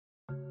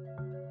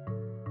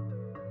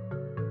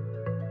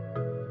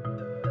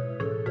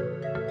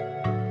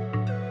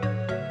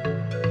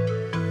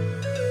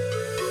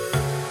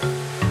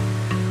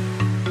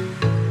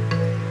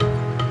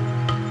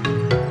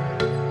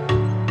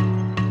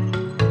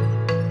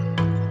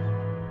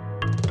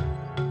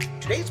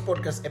Today's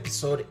podcast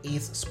episode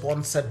is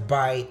sponsored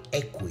by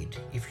Equid.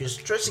 If you're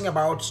stressing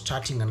about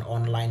starting an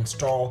online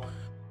store,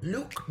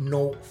 look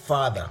no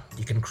further.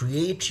 You can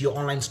create your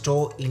online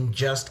store in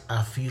just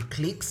a few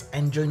clicks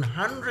and join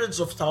hundreds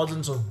of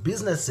thousands of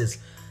businesses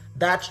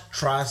that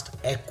trust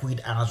Equid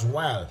as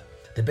well.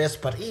 The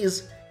best part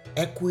is,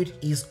 Equid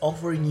is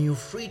offering you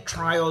free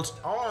trials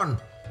on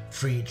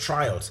free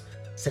trials.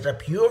 Set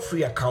up your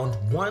free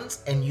account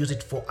once and use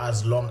it for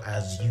as long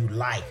as you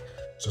like.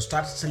 So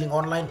start selling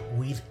online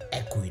with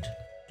Equid.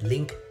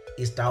 Link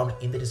is down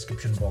in the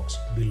description box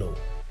below.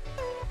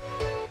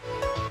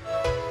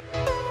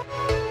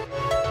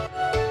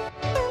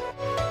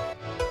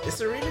 There's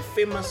a really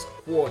famous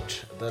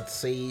quote that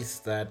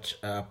says that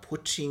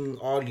putting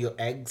all your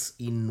eggs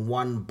in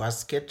one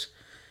basket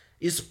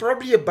is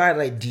probably a bad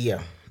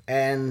idea.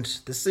 And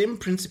the same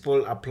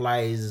principle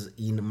applies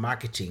in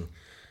marketing,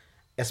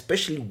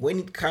 especially when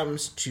it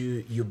comes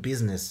to your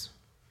business.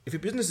 If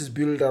your business is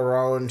built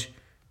around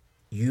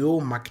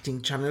your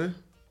marketing channel,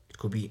 it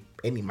could be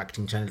any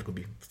marketing channel, it could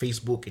be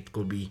Facebook, it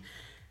could be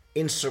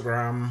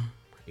Instagram,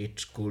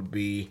 it could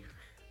be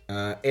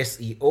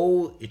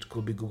SEO, it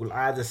could be Google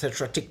Ads,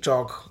 etc.,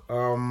 TikTok,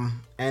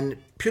 and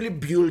purely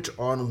built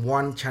on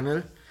one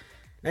channel,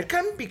 it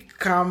can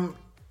become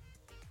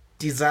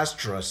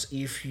disastrous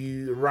if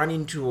you run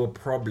into a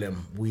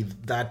problem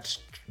with that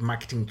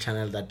marketing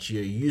channel that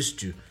you're used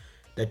to,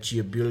 that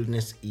your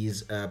business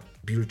is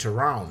built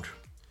around.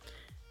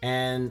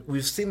 And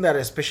we've seen that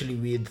especially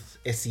with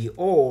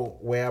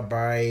SEO,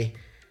 whereby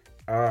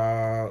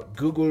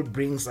Google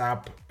brings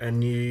up a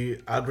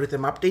new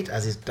algorithm update,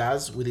 as it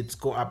does with its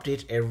core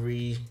update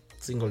every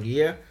single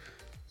year.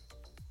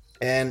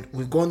 And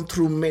we've gone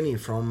through many,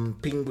 from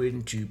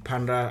Penguin to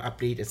Panda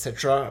update,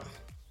 etc.,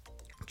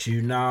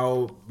 to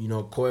now,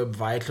 core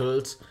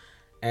vitals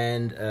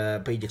and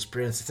page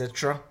experience,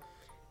 etc.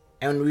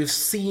 And we've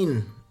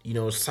seen,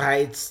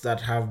 sites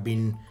that have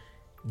been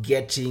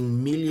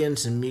getting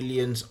millions and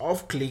millions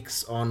of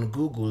clicks on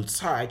Google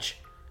search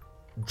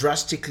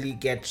drastically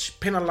get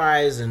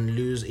penalized and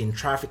lose in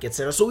traffic,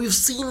 etc. So we've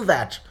seen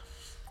that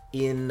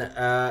in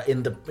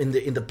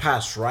the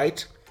past,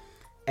 right?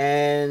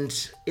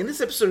 And in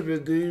this episode, we're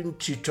going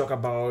to talk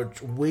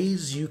about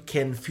ways you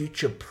can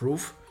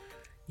future-proof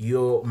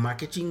your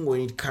marketing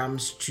when it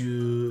comes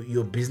to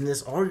your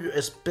business, or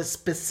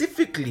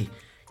specifically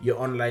your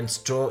online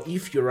store,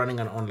 if you're running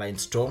an online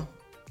store.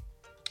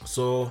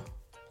 So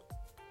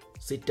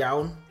sit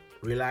down,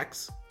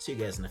 relax. See you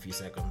guys in a few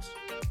seconds.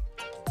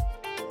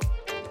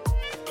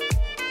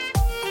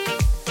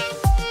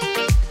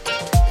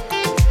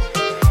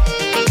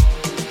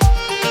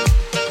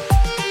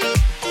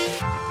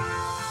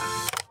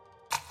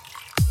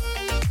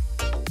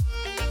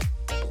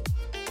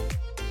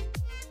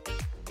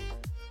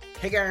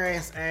 Hey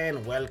guys,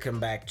 and welcome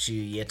back to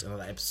yet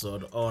another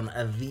episode on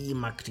the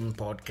Marketing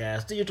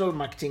Podcast, Digital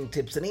Marketing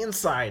Tips and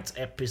Insights,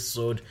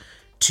 episode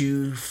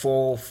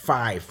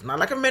 245. Now,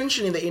 like I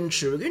mentioned in the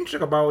intro, we're going to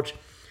talk about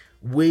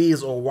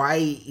ways or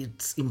why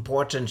it's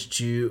important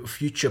to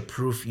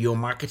future-proof your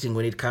marketing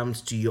when it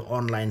comes to your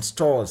online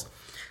stores.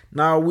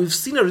 Now, we've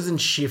seen a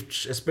recent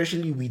shift,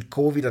 especially with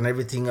COVID and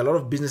everything. A lot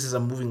of businesses are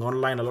moving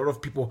online. A lot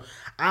of people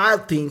are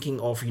thinking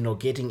of,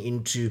 getting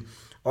into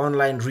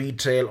online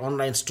retail,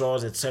 online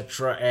stores,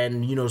 etc.,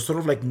 and sort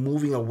of like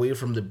moving away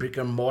from the brick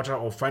and mortar,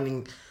 or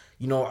finding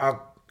a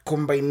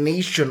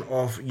combination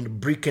of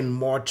brick and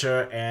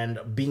mortar and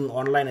being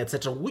online,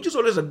 etc., which is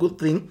always a good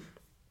thing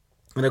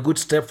and a good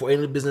step for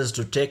any business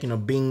to take,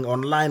 being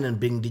online and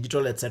being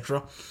digital,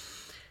 etc.,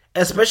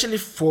 especially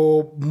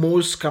for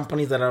most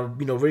companies that are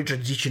very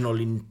traditional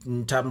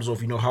in terms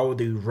of how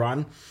they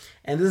run.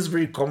 And this is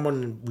very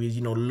common with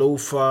law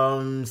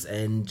firms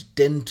and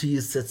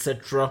dentists,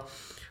 etc.,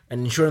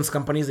 and insurance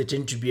companies. They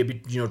tend to be a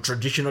bit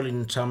traditional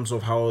in terms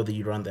of how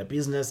they run their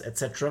business,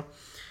 etc.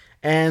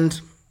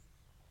 And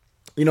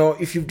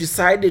if you've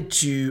decided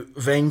to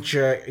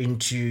venture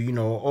into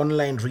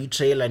online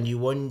retail and you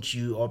want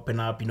to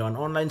open up an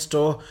online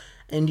store,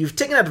 and you've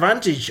taken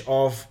advantage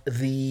of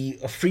the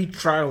free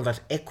trial that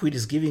Equid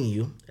is giving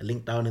you, a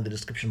link down in the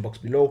description box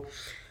below,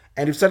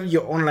 and you've started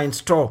your online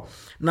store.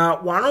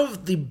 Now, one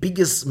of the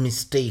biggest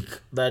mistake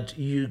that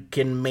you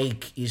can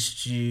make is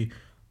to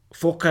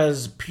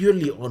focus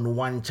purely on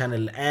one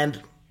channel.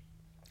 And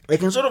I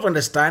can sort of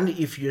understand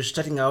if you're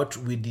starting out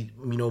with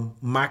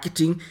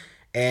marketing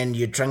and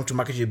you're trying to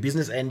market your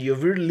business and you're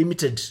very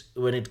limited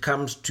when it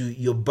comes to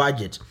your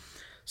budget.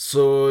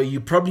 So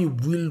you probably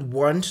will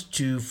want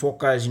to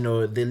focus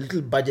the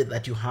little budget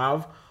that you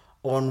have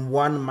on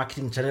one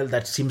marketing channel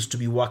that seems to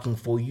be working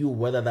for you,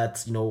 whether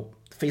that's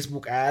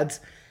Facebook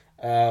ads,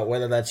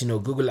 whether that's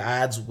Google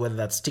ads, whether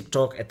that's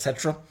TikTok,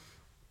 etc.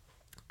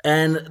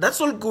 And that's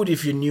all good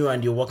if you're new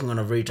and you're working on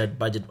a very tight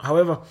budget.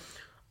 However,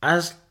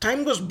 as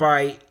time goes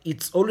by,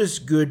 it's always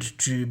good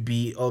to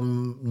be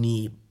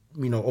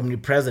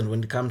omnipresent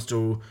when it comes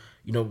to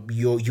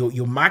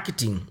your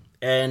marketing.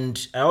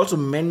 And I also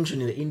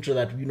mentioned in the intro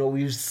that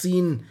we've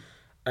seen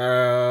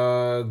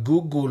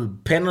Google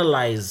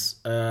penalize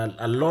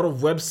a lot of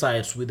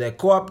websites with their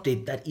core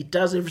update that it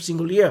does every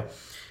single year,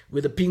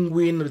 with the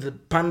Penguin, with the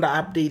Panda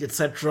update,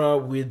 etc.,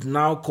 with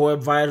now core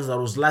virus that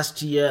was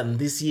last year and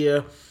this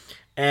year.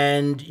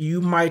 And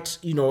you might,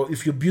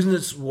 if your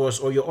business was,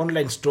 or your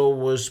online store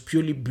was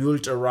purely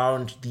built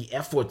around the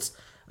efforts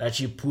that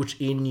you put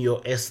in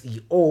your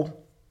SEO,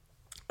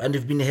 and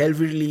you've been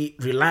heavily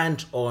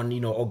reliant on,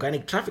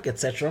 organic traffic,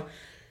 etc.,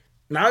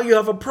 now you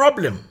have a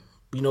problem.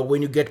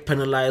 When you get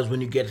penalized,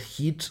 when you get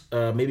hit,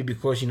 maybe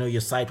because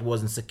your site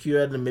wasn't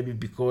secured, and maybe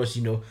because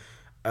your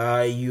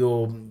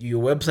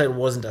website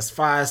wasn't as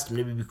fast,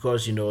 maybe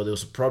because there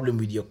was a problem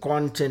with your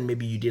content,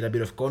 maybe you did a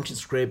bit of content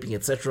scraping,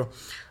 etc.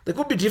 There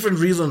could be different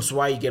reasons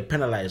why you get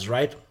penalized,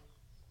 right?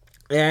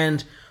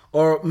 And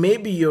or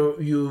maybe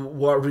you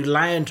were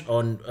reliant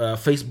on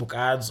Facebook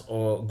ads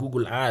or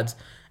Google ads,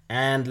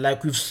 and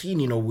like we've seen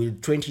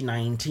with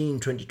 2019,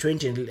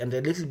 2020, and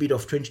a little bit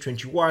of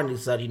 2021,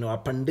 is that a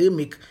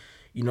pandemic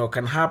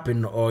can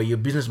happen, or your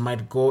business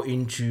might go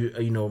into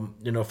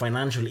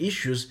financial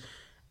issues,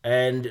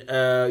 and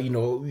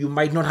you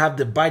might not have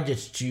the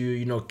budget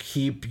to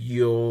keep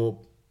your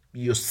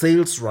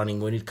sales running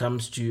when it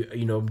comes to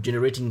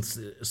generating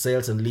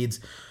sales and leads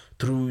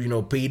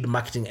through paid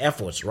marketing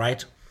efforts,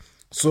 right?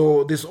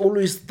 So there's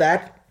always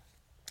that,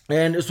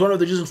 and it's one of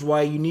the reasons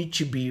why you need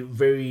to be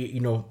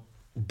very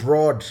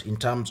broad in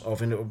terms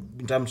of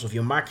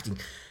your marketing.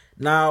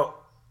 Now,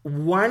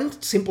 one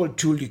simple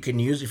tool you can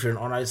use if you're an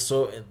online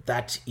store,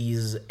 that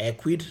is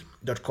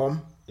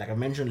equid.com. Like I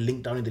mentioned,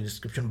 link down in the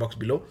description box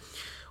below.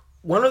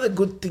 One of the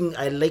good things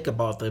I like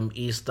about them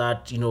is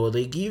that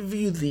they give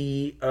you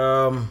the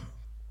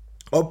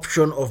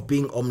option of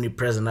being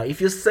omnipresent. Now, if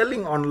you're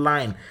selling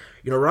online,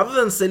 rather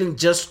than selling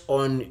just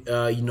on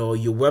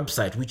your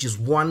website, which is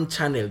one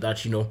channel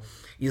that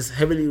is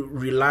heavily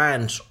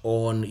reliant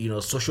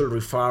on social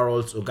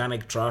referrals,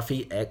 organic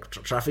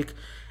traffic,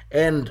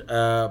 and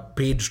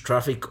paid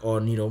traffic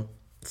on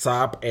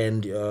SAP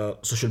and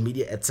social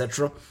media,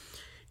 etc.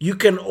 You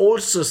can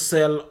also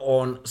sell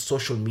on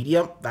social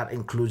media. That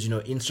includes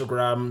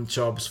Instagram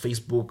shops,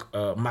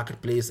 Facebook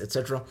marketplace,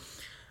 etc.,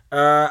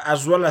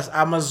 as well as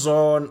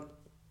Amazon,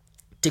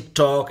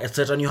 TikTok,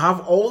 etc. And you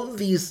have all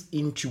these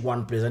into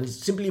one place, and it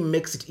simply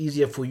makes it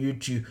easier for you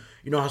to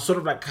sort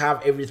of like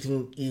have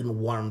everything in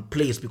one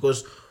place.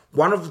 Because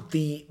one of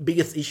the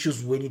biggest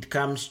issues when it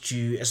comes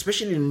to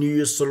especially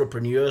new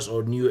solopreneurs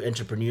or new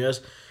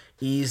entrepreneurs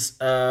is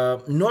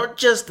not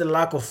just the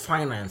lack of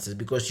finances,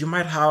 because you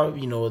might have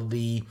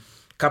the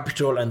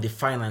capital and the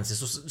finances.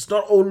 So it's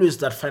not always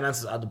that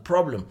finances are the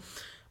problem,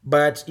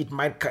 but it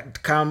might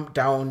come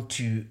down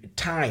to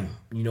time.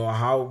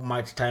 How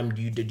much time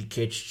do you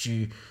dedicate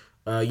to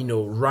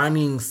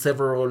running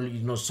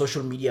several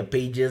social media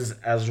pages,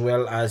 as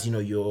well as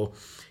your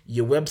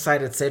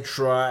website,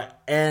 etc.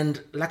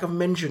 And like I've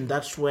mentioned,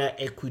 that's where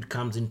Equid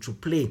comes into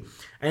play.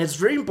 And it's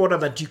very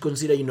important that you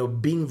consider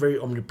being very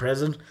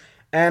omnipresent.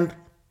 And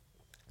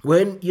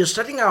when you're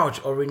starting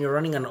out, or when you're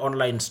running an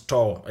online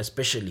store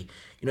especially,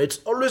 it's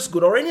always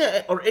good, or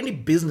any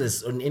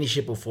business in any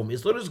shape or form,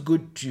 it's always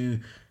good to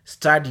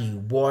study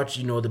what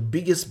the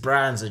biggest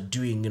brands are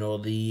doing.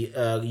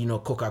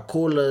 The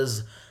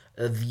Coca-Colas,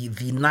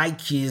 the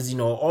Nikes,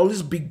 all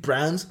these big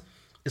brands.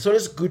 It's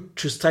always good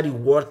to study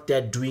what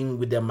they're doing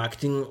with their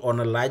marketing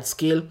on a large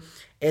scale,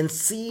 and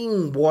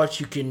seeing what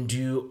you can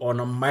do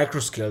on a micro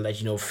scale that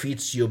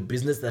fits your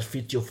business, that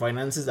fits your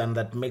finances, and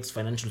that makes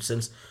financial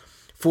sense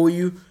for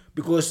you.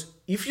 Because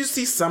if you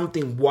see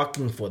something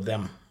working for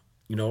them,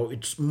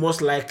 it's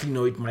most likely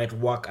it might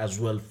work as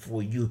well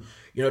for you.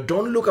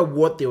 Don't look at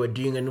what they were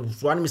doing. And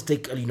one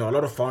mistake a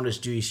lot of founders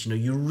do is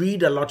you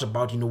read a lot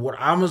about what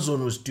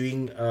Amazon was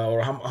doing,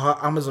 or how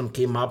Amazon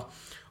came up,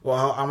 or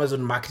how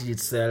Amazon marketed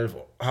itself,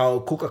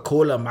 how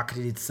Coca-Cola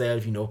marketed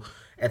itself,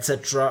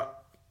 etc.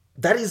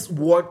 That is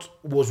what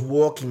was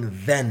working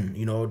then,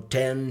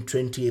 10,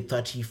 20,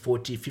 30,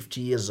 40,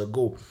 50 years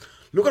ago.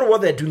 Look at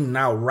what they're doing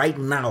now, right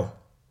now.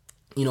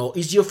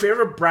 Is your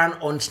favorite brand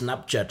on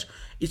Snapchat?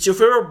 It's your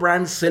favorite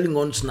brand selling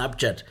on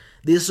Snapchat.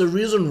 There's a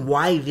reason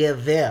why they're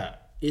there.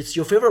 It's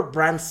your favorite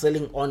brand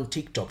selling on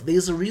TikTok.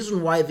 There's a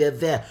reason why they're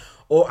there.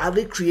 Or are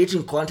they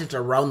creating content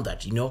around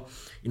that?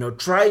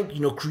 Try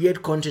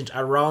create content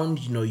around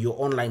your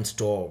online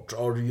store,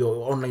 or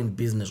your online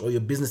business, or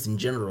your business in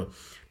general.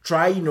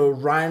 Try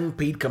run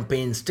paid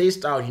campaigns.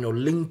 Test out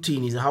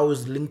LinkedIn. How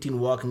is LinkedIn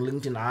working?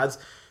 LinkedIn ads.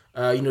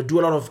 Do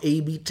a lot of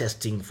A/B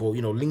testing for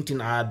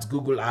LinkedIn ads,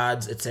 Google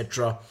ads,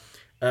 etc.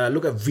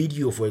 Look at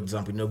video, for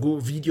example. Google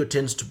video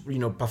tends to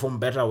perform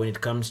better when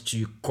it comes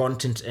to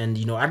content, and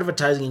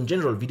advertising in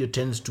general. Video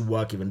tends to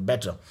work even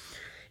better.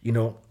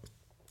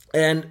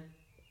 And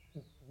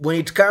when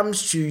it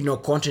comes to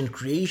content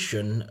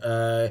creation,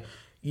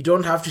 you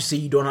don't have to say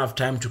you don't have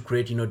time to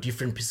create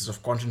different pieces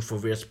of content for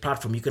various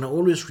platforms. You can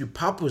always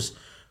repurpose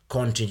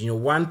content.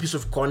 One piece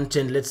of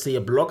content, let's say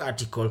a blog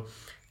article,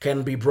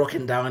 can be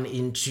broken down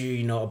into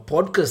a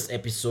podcast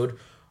episode,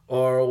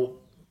 or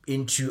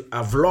into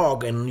a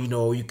vlog, and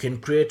you can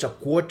create a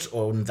quote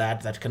on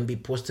that can be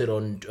posted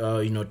on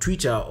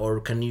Twitter, or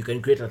you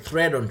can create a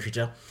thread on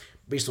Twitter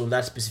based on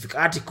that specific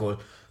article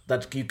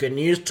that you can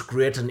use to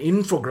create an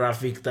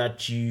infographic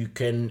that you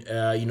can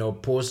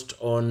post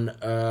on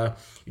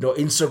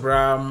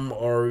Instagram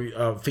or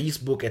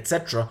Facebook,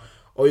 etc.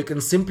 Or you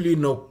can simply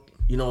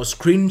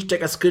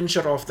take a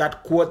screenshot of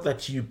that quote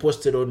that you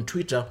posted on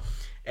Twitter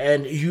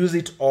and use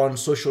it on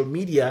social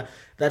media.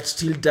 That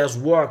still does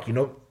work,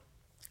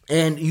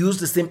 and use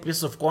the same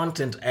piece of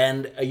content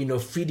and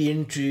feed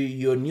into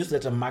your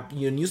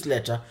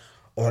newsletter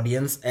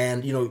audience.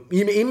 And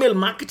email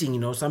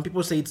marketing, some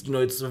people say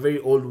it's a very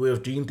old way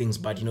of doing things,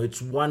 but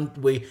it's one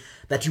way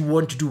that you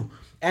want to do.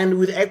 And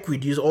with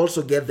Equid, you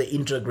also get the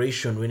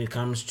integration when it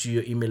comes to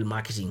your email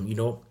marketing.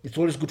 It's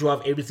always good to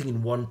have everything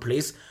in one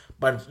place,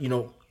 but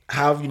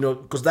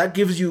because that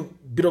gives you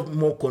a bit of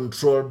more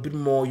control, a bit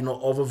more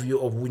overview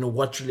of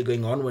what's really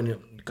going on when it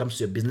comes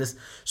to your business.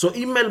 So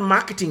email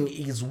marketing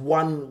is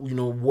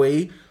one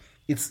way.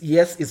 It's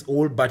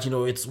old, but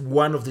it's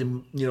one of the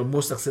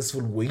most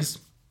successful ways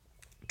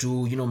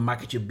to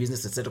market your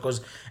business, etc.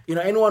 Because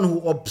anyone who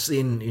opts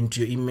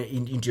into your email,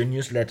 into your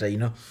newsletter,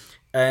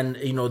 and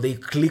they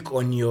click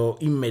on your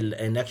email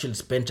and actually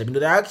spend time,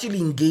 they're actually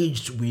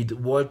engaged with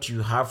what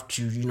you have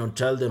to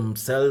tell them,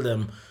 sell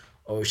them,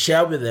 or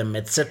share with them,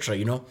 etc.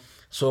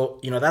 So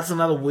that's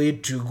another way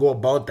to go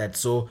about that.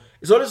 So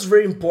it's always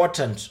very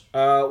important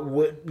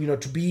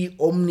to be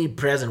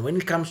omnipresent when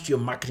it comes to your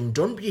marketing.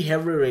 Don't be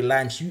heavily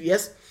reliant.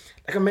 Yes,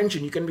 like I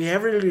mentioned, you can be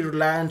heavily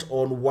reliant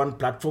on one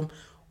platform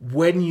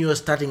when you're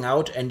starting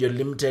out and you're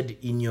limited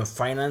in your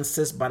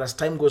finances, but as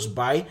time goes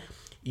by,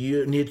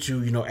 you need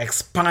to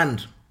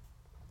expand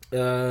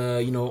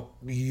the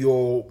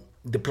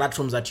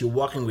platforms that you're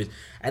working with.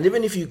 And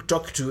even if you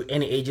talk to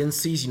any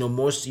agencies,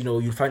 most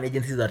you find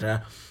agencies that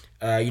are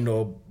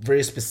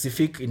very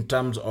specific in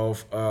terms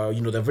of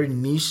they're very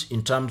niche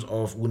in terms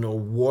of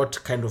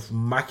what kind of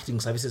marketing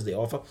services they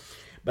offer,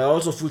 but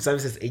also full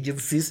services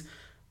agencies.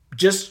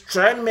 Just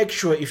try and make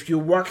sure, if you're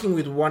working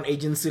with one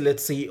agency,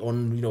 let's say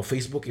on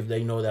Facebook, if they're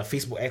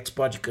Facebook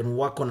expert, you can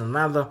work on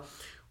another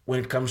when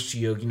it comes to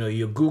your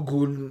your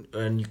Google,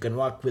 and you can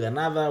work with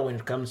another when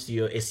it comes to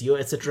your SEO,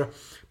 etc.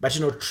 But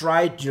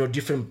try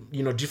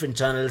different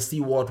channels,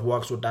 see what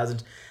works, what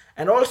doesn't.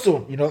 And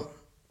also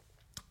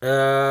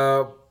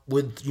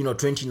with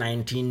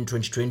 2019,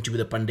 2020, with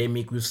the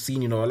pandemic, we've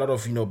seen a lot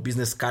of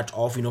business cut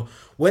off.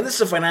 When there's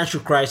a financial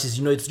crisis,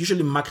 it's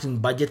usually marketing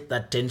budget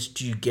that tends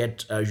to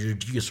get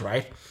reduced,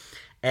 right?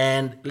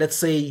 And let's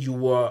say you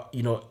were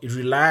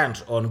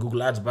reliant on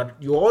Google Ads, but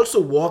you're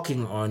also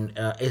working on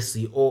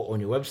SEO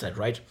on your website,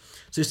 right?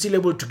 So you're still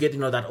able to get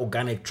that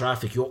organic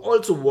traffic. You're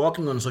also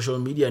working on social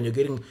media, and you're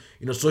getting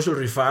social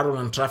referral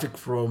and traffic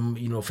from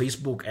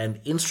Facebook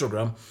and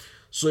Instagram.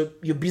 So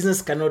your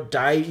business cannot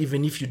die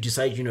even if you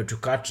decide to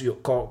cut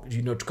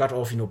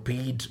off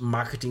paid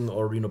marketing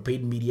or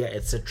paid media,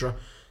 etc.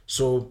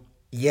 So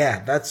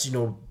yeah, that's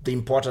the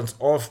importance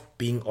of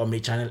being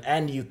omnichannel,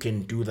 and you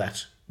can do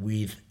that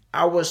with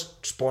our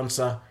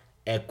sponsor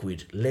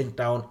Equid. Link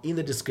down in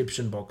the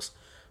description box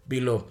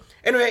below.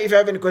 Anyway, if you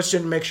have any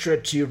question, make sure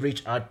to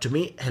reach out to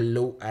me,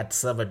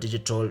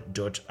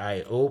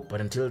 hello@serverdigital.io.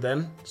 But until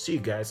then, see you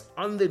guys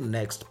on the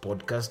next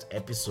podcast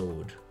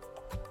episode.